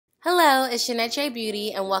Hello, it's Shea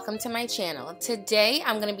Beauty and welcome to my channel. Today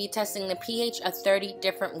I'm going to be testing the pH of 30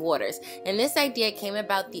 different waters. And this idea came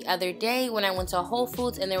about the other day when I went to Whole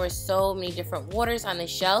Foods and there were so many different waters on the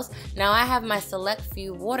shelves. Now I have my select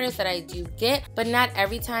few waters that I do get, but not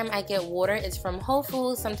every time I get water is from Whole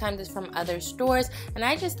Foods, sometimes it's from other stores. And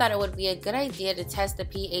I just thought it would be a good idea to test the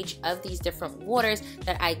pH of these different waters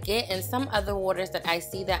that I get and some other waters that I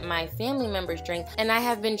see that my family members drink. And I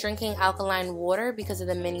have been drinking alkaline water because of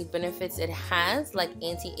the many benefits it has, like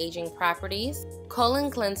anti-aging properties,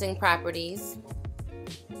 colon cleansing properties,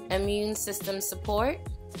 immune system support,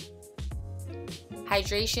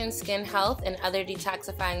 hydration, skin health, and other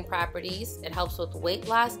detoxifying properties. It helps with weight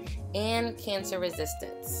loss and cancer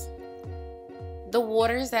resistance. The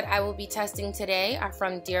waters that I will be testing today are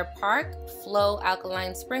from Deer Park, Flow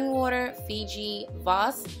Alkaline Spring Water, Fiji,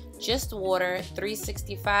 Voss, Just Water,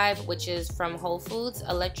 365, which is from Whole Foods,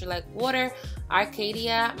 Electrolyte Water,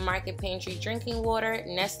 Arcadia, Market Pantry Drinking Water,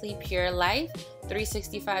 Nestle Pure Life,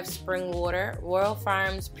 365 Spring Water, Royal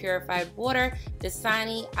Farms Purified Water,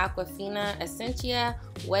 Dasani Aquafina Essentia,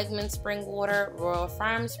 Wegman Spring Water, Royal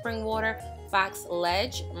Farms Spring Water, Fox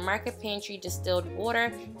Ledge, Market Pantry Distilled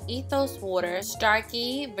Water, Ethos Water,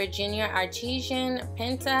 Starkey, Virginia Artesian,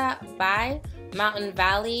 Penta, Bai, Mountain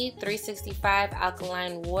Valley, 365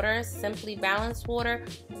 Alkaline Water, Simply Balanced Water,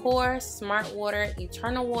 Core, Smart Water,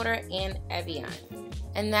 Eternal Water, and Evian.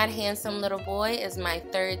 And that handsome little boy is my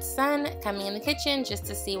third son coming in the kitchen just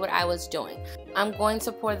to see what I was doing. I'm going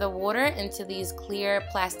to pour the water into these clear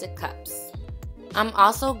plastic cups. I'm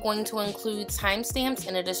also going to include timestamps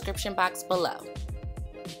in the description box below.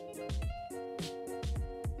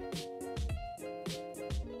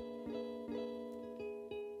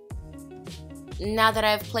 Now that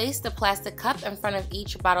I've placed the plastic cup in front of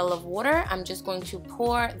each bottle of water, I'm just going to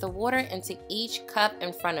pour the water into each cup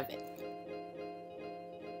in front of it.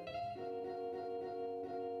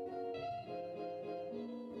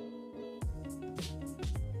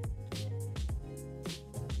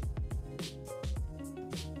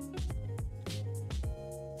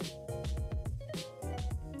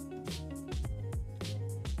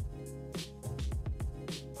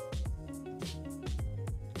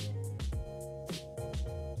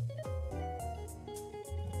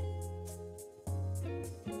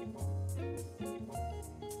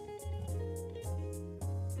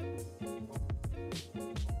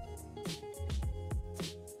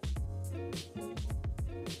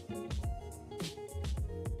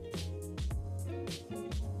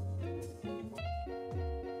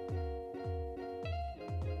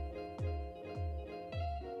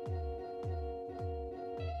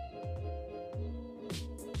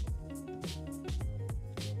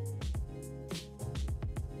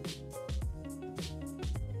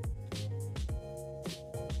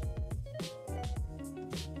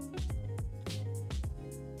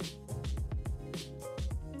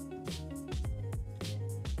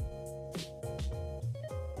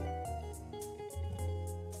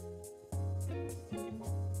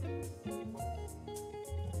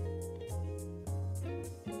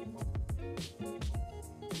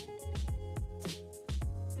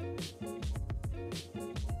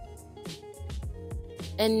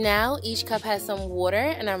 And now each cup has some water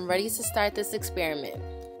and I'm ready to start this experiment.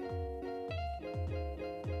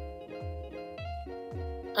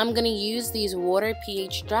 I'm going to use these water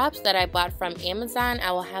pH drops that I bought from Amazon.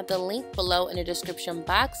 I will have the link below in the description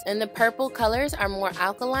box. And the purple colors are more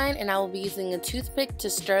alkaline and I will be using a toothpick to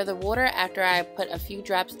stir the water after I put a few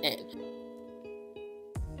drops in.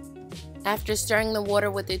 After stirring the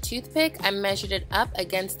water with a toothpick, I measured it up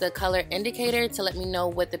against the color indicator to let me know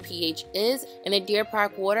what the pH is, and the Deer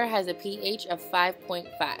Park water has a pH of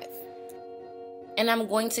 5.5. And I'm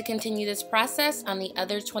going to continue this process on the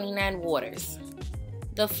other 29 waters.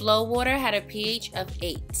 The Flow water had a pH of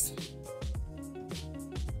 8.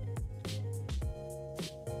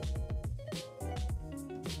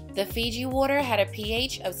 The Fiji water had a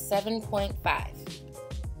pH of 7.5.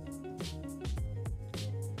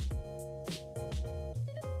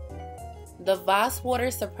 The Voss water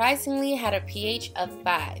surprisingly had a pH of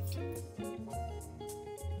 5.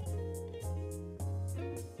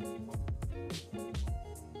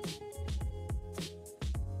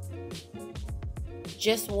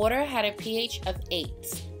 Just Water had a pH of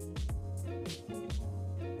 8.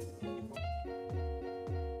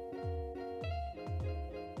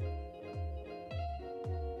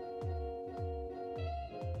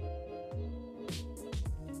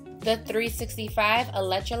 The 365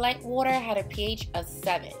 Electrolyte Water had a pH of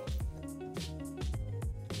 7.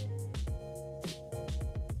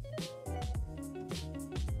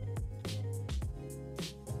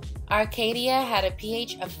 Arcadia had a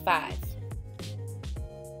pH of 5.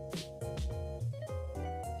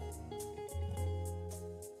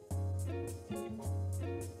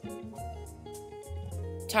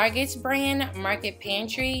 Target's brand Market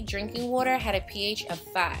Pantry drinking water had a pH of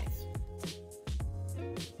 5.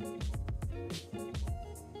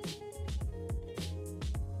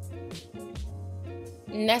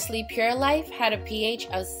 Nestle Pure Life had a pH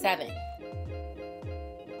of 7.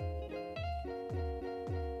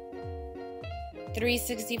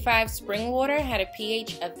 .365 spring water had a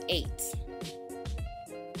pH of 8.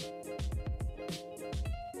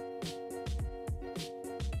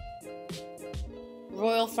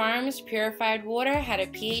 Royal Farms purified water had a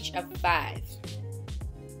pH of 5.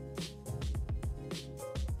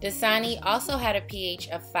 Dasani also had a pH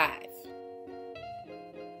of 5.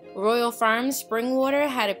 Royal Farms spring water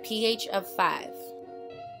had a pH of 5.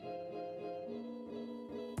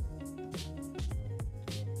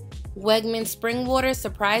 Wegmans spring water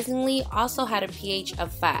surprisingly also had a pH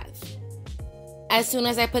of 5. As soon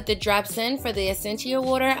as I put the drops in for the Essentia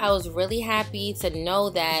water, I was really happy to know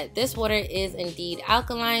that this water is indeed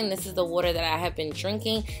alkaline. This is the water that I have been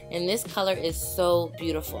drinking, and this color is so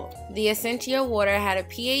beautiful. The Essentia water had a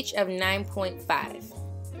pH of 9.5.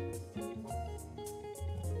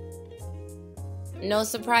 No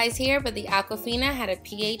surprise here, but the Aquafina had a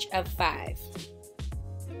pH of 5.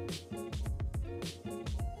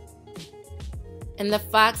 And the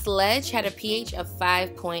Fox Ledge had a pH of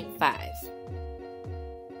 5.5.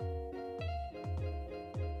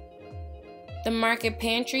 The Market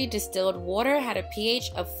Pantry distilled water had a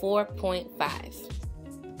pH of 4.5.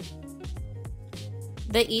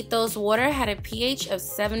 The Ethos water had a pH of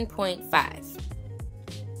 7.5.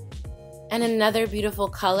 And another beautiful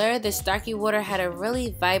color, the Starkey water had a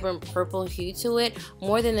really vibrant purple hue to it,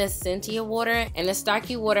 more than the Essentia water, and the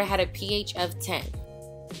Starkey water had a pH of 10.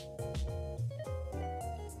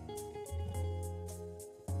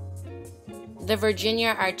 The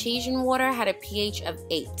Virginia Artesian water had a pH of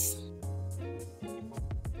 8.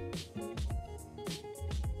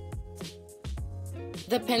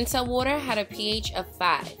 The Pensa water had a pH of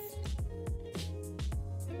 5.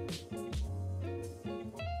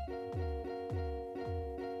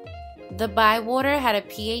 The Bai water had a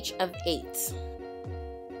pH of 8.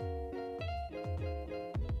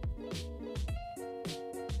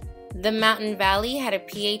 The Mountain Valley had a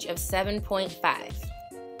pH of 7.5.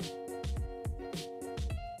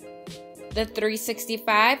 The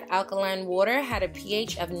 365 alkaline water had a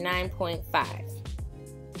pH of 9.5.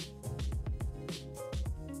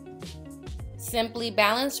 Simply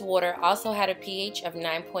Balanced water also had a pH of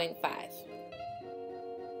 9.5.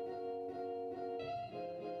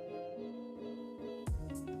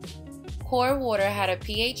 Core water had a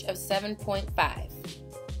pH of 7.5.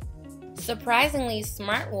 Surprisingly,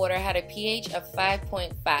 Smart water had a pH of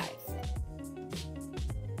 5.5.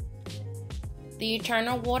 The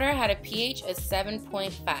Eternal water had a pH of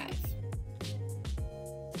 7.5.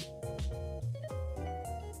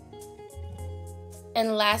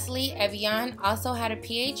 And lastly, Evian also had a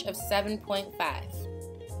pH of 7.5.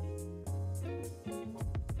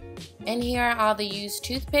 And here are all the used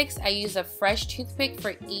toothpicks. I use a fresh toothpick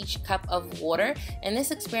for each cup of water, and this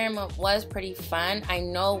experiment was pretty fun. I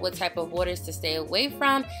know what type of waters to stay away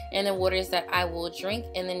from and the waters that I will drink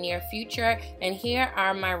in the near future. And here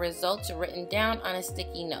are my results written down on a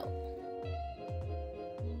sticky note.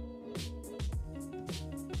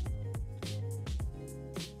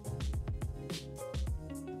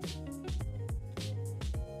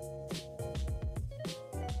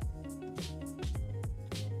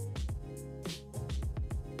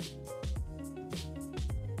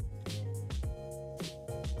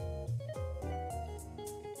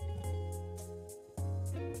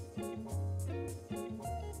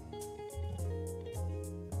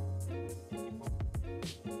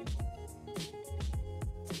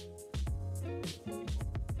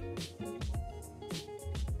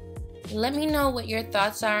 Let me know what your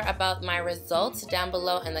thoughts are about my results down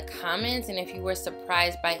below in the comments, and if you were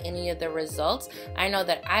surprised by any of the results. I know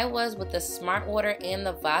that I was with the Smart water and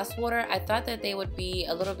the Voss water. I thought that they would be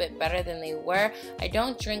a little bit better than they were. I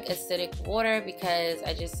don't drink acidic water because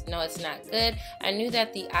I just know it's not good. I knew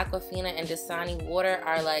that the Aquafina and Dasani water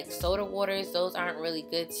are like soda waters. Those aren't really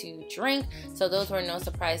good to drink, so those were no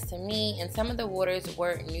surprise to me, and some of the waters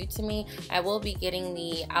were new to me. I will be getting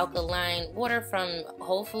the alkaline water from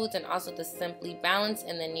Whole Foods and also the Simply Balanced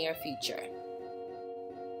in the near future.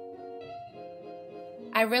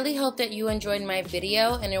 I really hope that you enjoyed my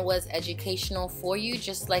video and it was educational for you,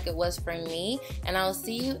 just like it was for me, and I will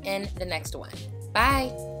see you in the next one.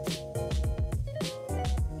 Bye!